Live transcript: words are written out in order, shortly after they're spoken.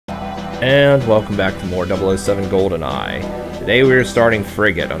And welcome back to more 007 Goldeneye. Today we are starting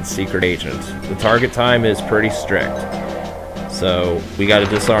Frigate on Secret Agent. The target time is pretty strict, so we gotta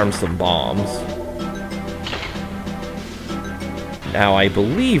disarm some bombs. Now I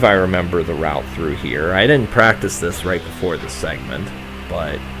believe I remember the route through here. I didn't practice this right before this segment,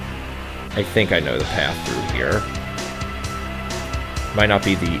 but I think I know the path through here. Might not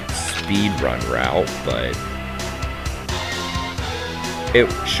be the speedrun route, but it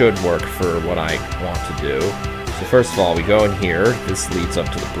should work for what I want to do. So first of all, we go in here. This leads up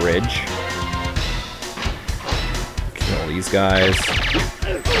to the bridge. Kill these guys.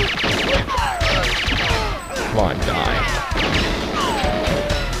 Come on, die.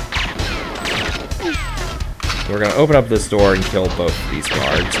 We're gonna open up this door and kill both of these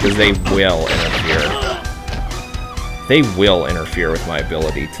guards, because they will interfere. They will interfere with my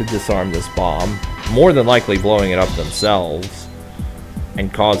ability to disarm this bomb, more than likely blowing it up themselves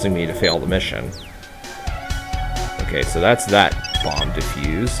and causing me to fail the mission. Okay, so that's that bomb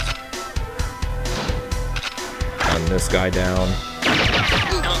diffused. Gun this guy down.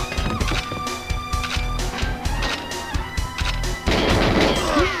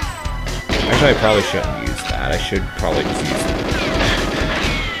 Actually, I probably shouldn't use that. I should probably just use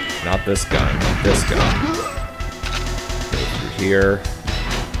it. Not this gun, not this gun. Go through here.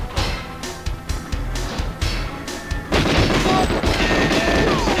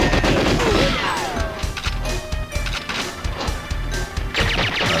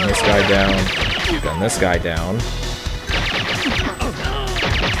 This guy down. Gun this guy down.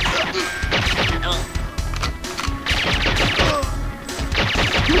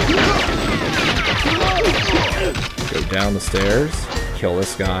 Go down the stairs. Kill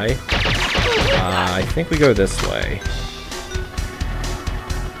this guy. I think we go this way.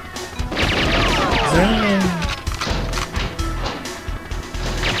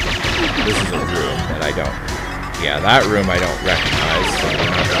 This is a room that I don't... Yeah, that room I don't recognize, so I'm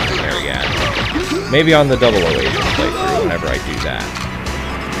not going in there yet. Maybe on the 00 Agent playthrough, whenever I do that.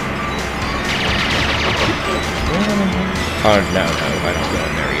 Oh, no, I don't go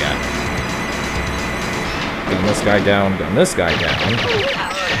in there yet. Gun this guy down, gun this guy down.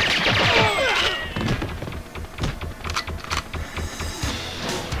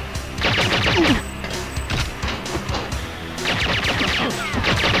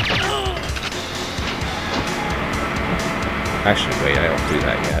 Actually, wait, I don't do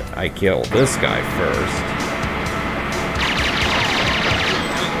that yet. I kill this guy first.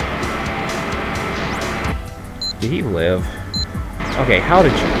 Did he live? Okay, how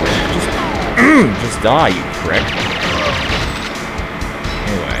did you live? Just die, you prick.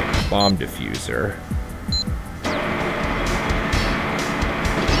 Anyway, bomb diffuser.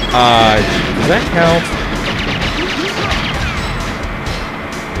 Does that count?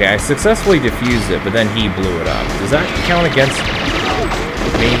 Okay, I successfully defused it, but then he blew it up. Does that count against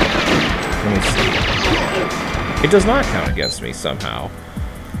me? Let me see. It does not count against me somehow.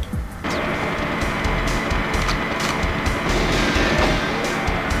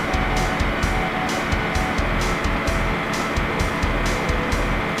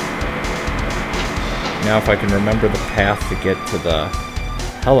 Now if I can remember the path to get to the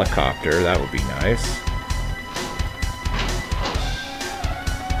helicopter, that would be nice.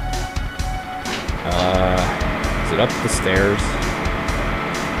 Is it up the stairs?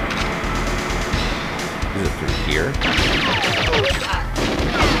 Is it through here?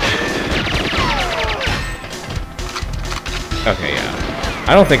 Okay, yeah.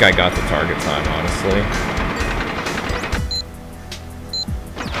 I don't think I got the target time, honestly.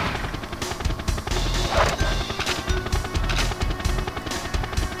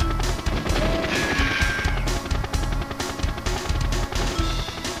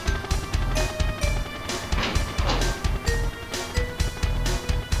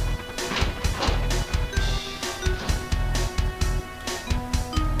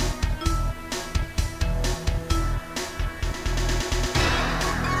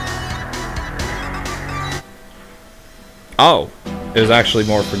 Oh, it was actually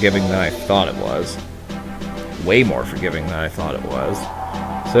more forgiving than I thought it was. Way more forgiving than I thought it was.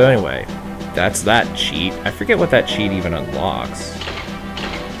 So anyway, that's that cheat. I forget what that cheat even unlocks.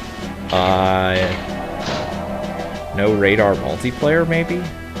 No radar multiplayer, maybe?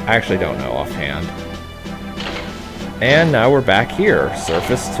 I actually don't know offhand. And now we're back here,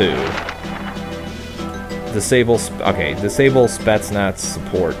 Surface 2. Disable Spetsnaz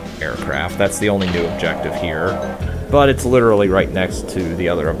support aircraft. That's the only new objective here. But it's literally right next to the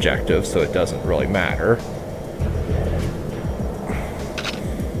other objective, so it doesn't really matter.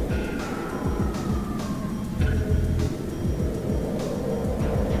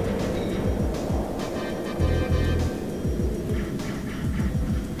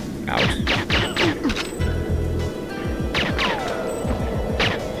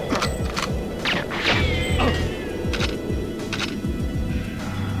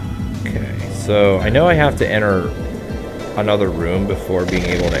 Okay, so I know I have to enter another room before being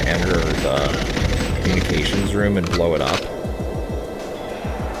able to enter the communications room and blow it up.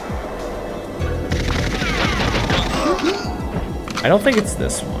 I don't think it's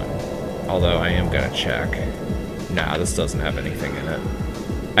this one, although I am gonna check. Nah, this doesn't have anything in it.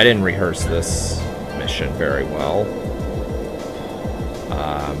 I didn't rehearse this mission very well.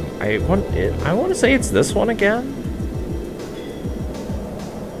 I want to say it's this one again.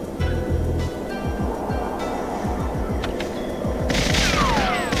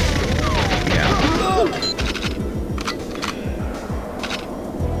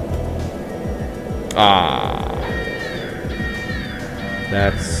 Ah,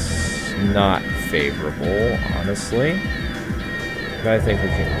 that's not favorable, honestly. But I think we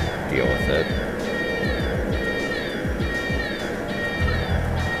can deal with it.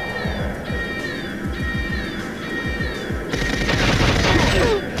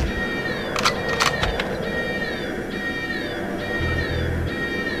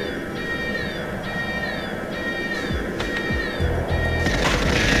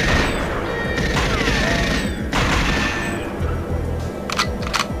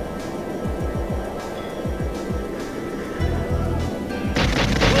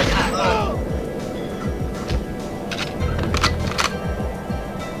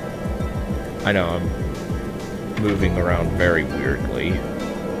 I know, I'm moving around very weirdly.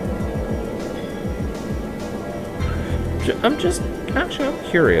 Actually, I'm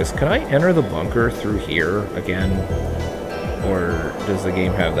curious. Can I enter the bunker through here again? Or does the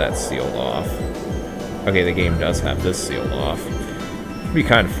game have that sealed off? Okay, the game does have this sealed off. It'd be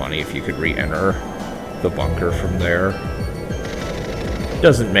kind of funny if you could re-enter the bunker from there.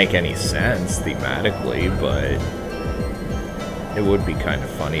 Doesn't make any sense thematically, but it would be kind of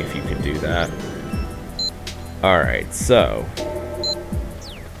funny if you could do that. Alright, so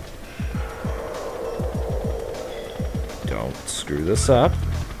don't screw this up.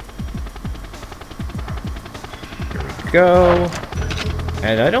 Here we go.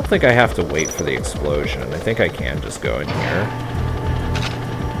 And I don't think I have to wait for the explosion. I think I can just go in here.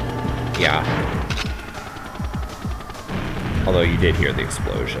 Yeah. Although you did hear the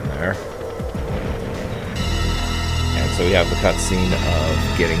explosion there. And so we have the cutscene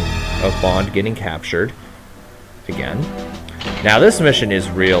of Bond getting captured again. Now this mission is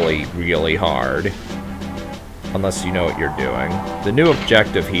really, really hard, unless you know what you're doing. The new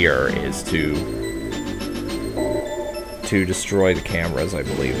objective here is to destroy the cameras, I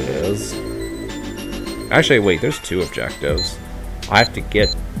believe it is. Actually, wait, there's two objectives. I have to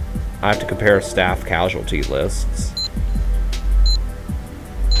compare staff casualty lists.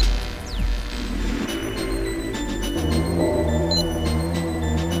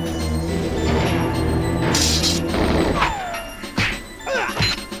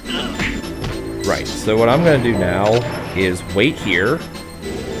 Right, so what I'm going to do now is wait here.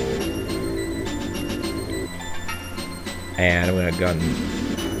 And I'm going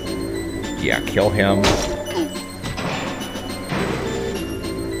to kill him.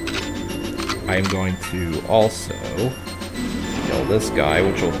 I'm going to also kill this guy,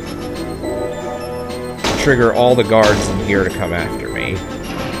 which will trigger all the guards in here to come after me.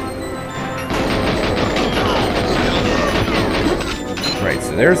 Right,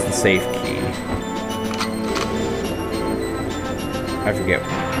 so there's the safe key. I forget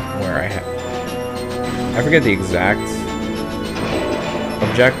where I forget the exact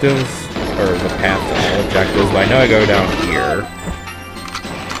objectives, or the path to all objectives, but I know I go down here.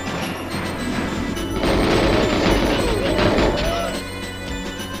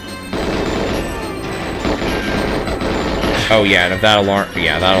 Oh yeah, and if that alarm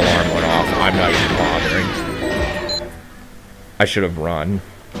went off, I'm not even bothering. I should have run.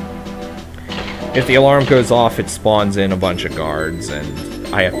 If the alarm goes off, it spawns in a bunch of guards, and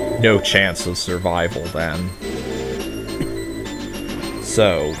I have no chance of survival then.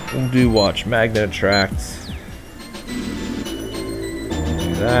 So, we'll do watch magnet attract. Do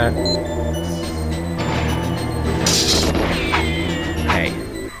that. Hey,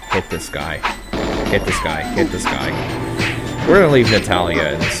 hit this guy. Hit this guy. Hit this guy. We're gonna leave Natalia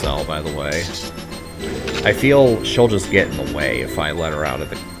in the cell, by the way. I feel she'll just get in the way if I let her out of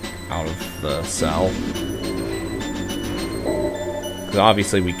the cell. Because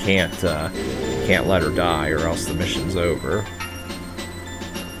obviously we can't let her die, or else the mission's over.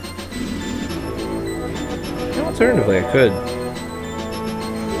 Alternatively, I could.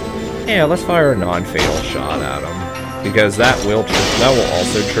 Yeah, let's fire a non-fatal shot at him, because that will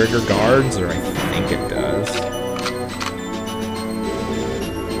also trigger guards, or I think it does.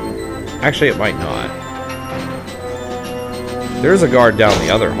 Actually, it might not. There's a guard down the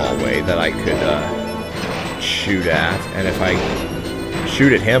other hallway that I could shoot at, and if I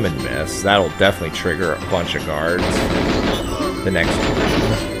shoot at him and miss, that'll definitely trigger a bunch of guards the next room.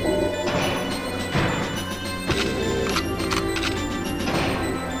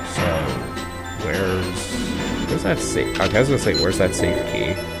 So, where's that safe? Okay, I was gonna say, where's that safe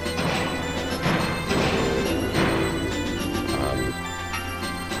key?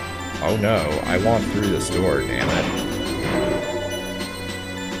 Oh no, I want through this door, damn it.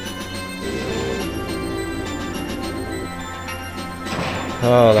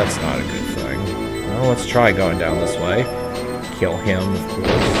 Oh, that's not a good thing. Well, let's try going down this way. Kill him, of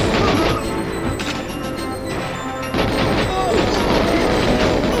course.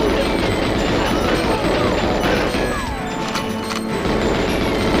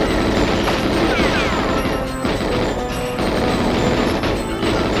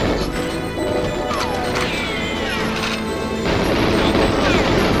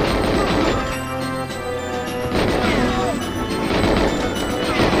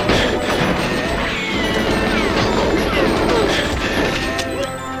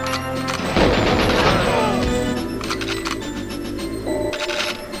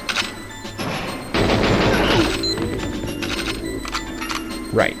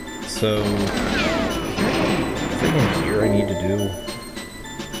 Right, so anything in here I need to do?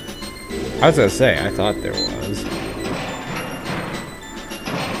 I was gonna say, I thought there was.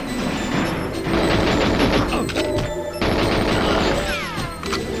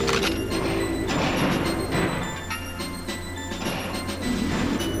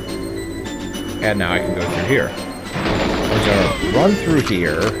 And now I can go through here. I'm gonna run through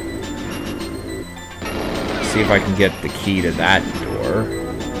here. See if I can get the key to that door.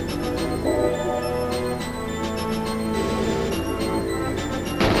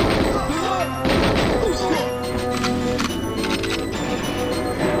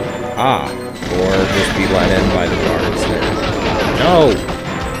 Ah, or just be let in by the guards there. No!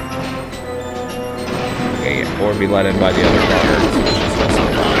 Okay, yeah, or be let in by the other guards, which is also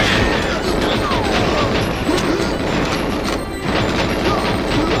fine.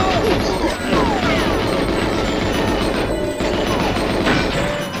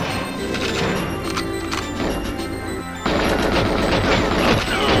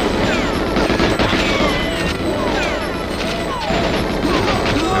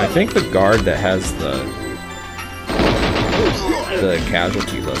 I think the guard that has the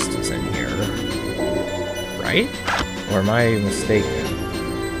casualty list is in here, right? Or am I mistaken?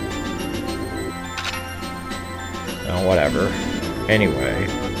 Oh, whatever. Anyway,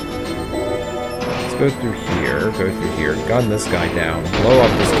 let's go through here, gun this guy down, blow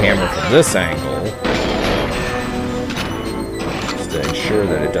up this camera from this angle, just to ensure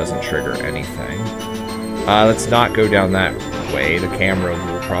that it doesn't trigger anything. Let's not go down that way. The camera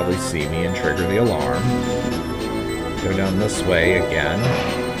will probably see me and trigger the alarm. Go down this way again.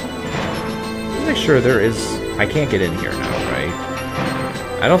 Make sure there is... I can't get in here now, right?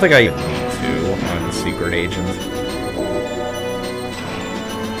 I don't think I even need to on the secret agent.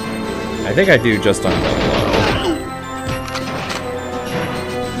 I think I do just on the low.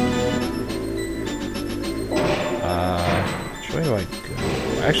 Which way do I go?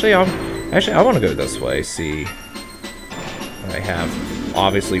 Actually, I want to go this way, see what I have.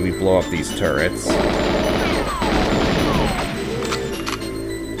 Obviously, we blow up these turrets.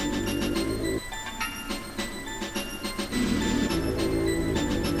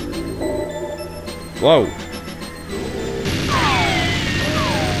 Whoa!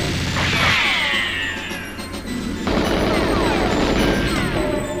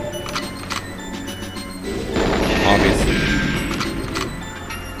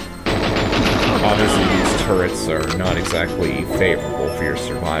 Obviously these turrets are not exactly favorable for your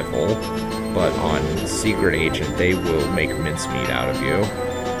survival, but on Secret Agent they will make mincemeat out of you.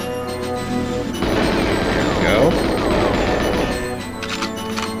 There we go.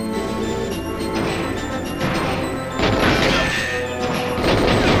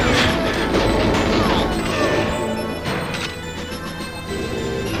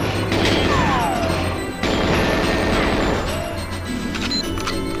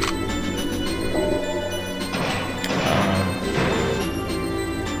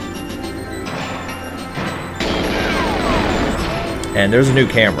 And there's a new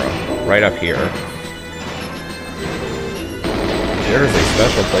camera right up here. There is a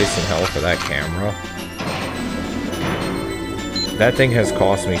special place in hell for that camera. That thing has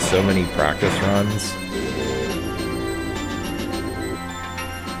cost me so many practice runs.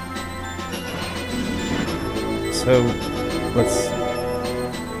 So, let's...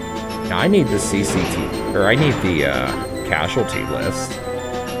 Now I need the CCTV, or I need the casualty list.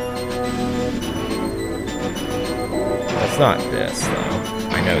 That's not this, though.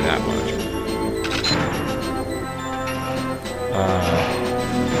 I know that much.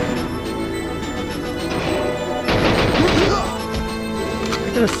 I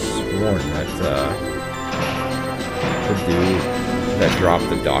could have sworn that, the dude that dropped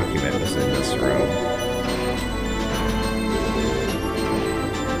the document was in this room.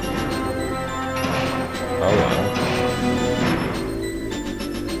 Oh well.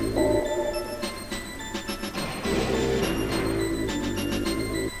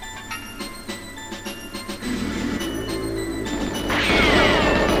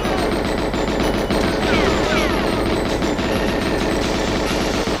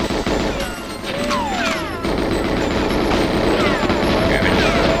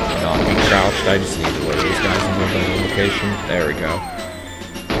 I just need to lure these guys into the location. There we go.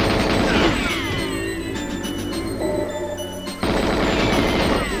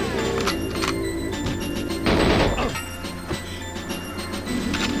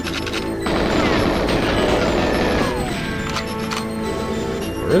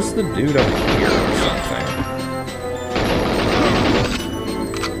 Where is the dude up here or something?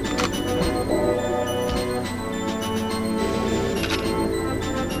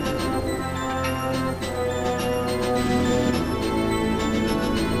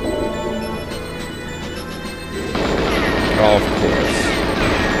 Oh, of course.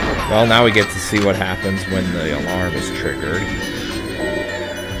 Well, now we get to see what happens when the alarm is triggered.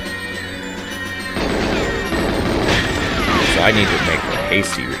 So I need to make a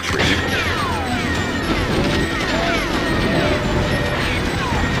hasty retreat.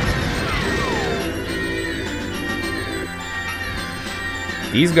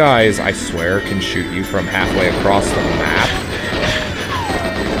 These guys, I swear, can shoot you from halfway across the map.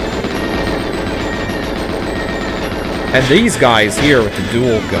 And these guys here with the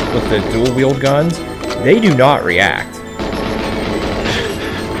dual wield guns, they do not react.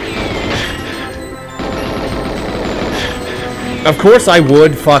 Of course I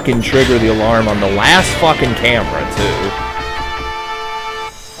would fucking trigger the alarm on the last fucking camera too.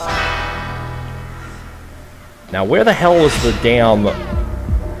 Now where the hell was the damn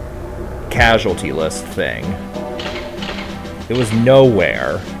casualty list thing? It was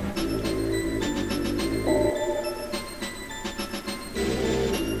nowhere.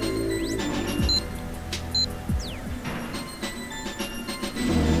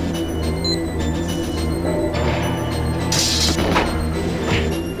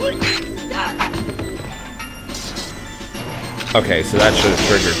 Okay, so that should have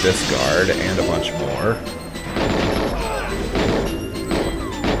triggered this guard and a bunch more.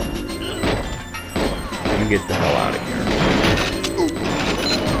 You get the hell out of here.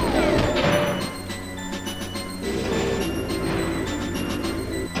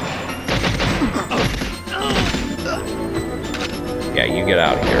 Yeah, you get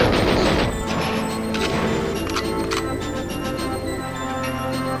out of here.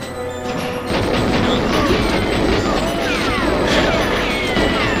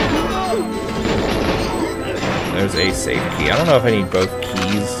 There's a safe key. I don't know if I need both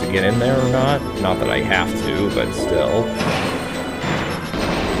keys to get in there or not. Not that I have to, but still.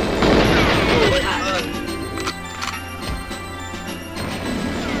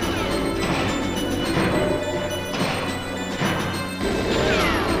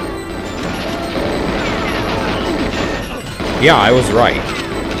 Yeah, I was right.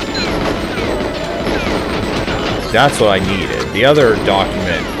 That's what I needed. The other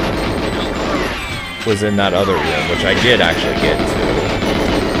document was in that other room, which I did actually get to.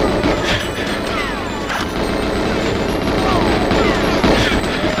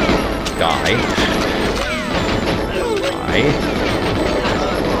 Die. Die.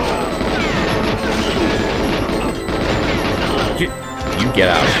 You get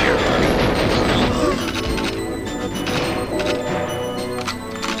out of here, buddy.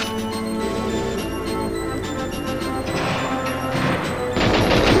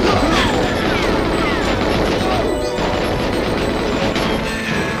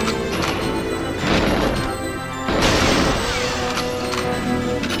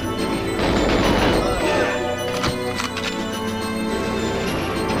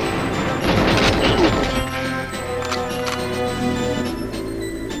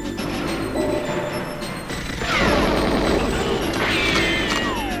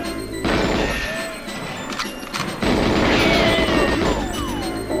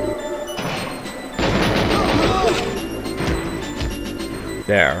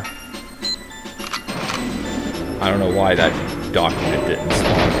 There. I don't know why that document didn't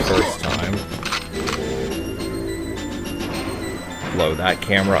spawn the first time. blow that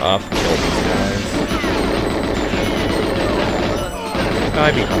camera up, kill these guys.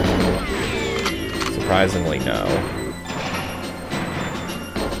 Guy behind me. Surprisingly, no.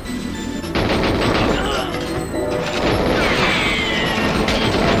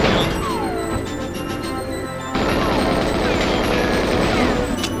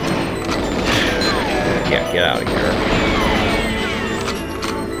 Yeah, get out of here.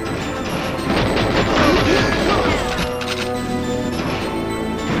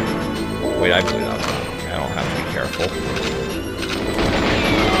 Wait, I blew that one. I don't have to be careful.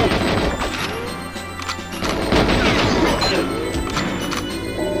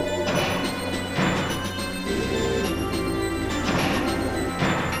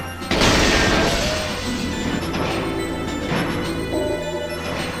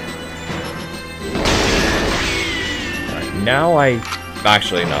 Alright, now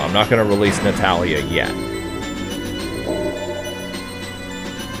actually, no, I'm not going to release Natalia yet.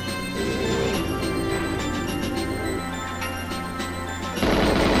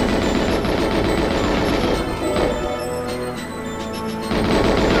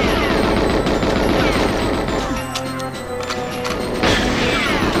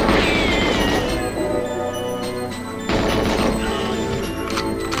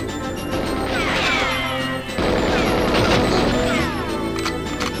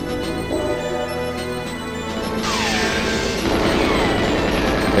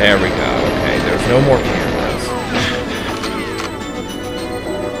 There we go. Okay, there's no more cameras.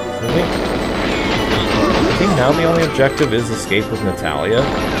 So I think now the only objective is escape with Natalia.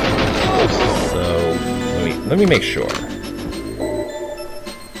 So let me make sure.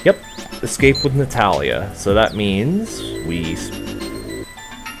 Yep, escape with Natalia. So that means we.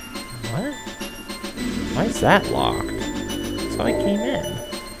 What? Why is that locked? That's how I came in.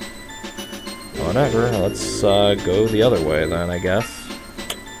 Whatever. Let's go the other way then, I guess.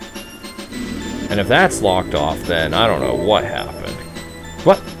 And if that's locked off, then I don't know what happened.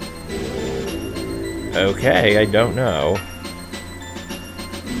 What? Okay, I don't know.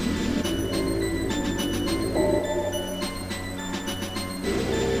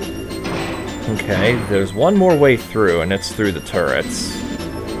 Okay, there's one more way through, and it's through the turrets.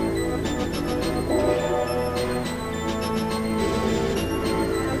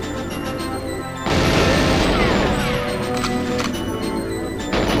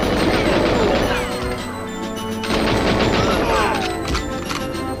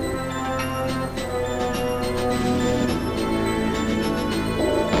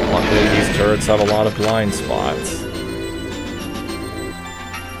 Turrets have a lot of blind spots.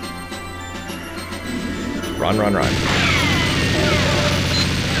 Run, run, run.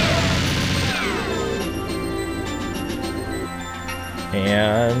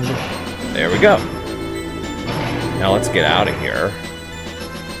 And there we go. Now let's get out of here.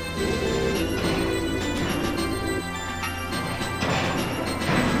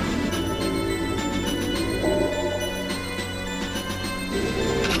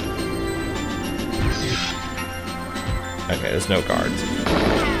 Okay, there's no guards.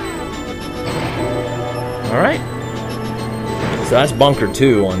 Alright. So that's Bunker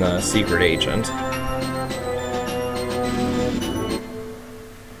 2 on the Secret Agent.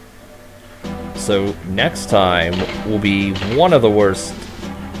 So next time will be one of the worst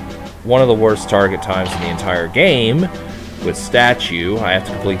target times in the entire game with Statue. I have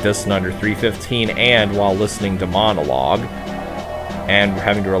to complete this in under 3:15 and while listening to monologue and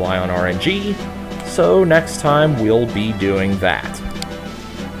having to rely on RNG. So next time we'll be doing that.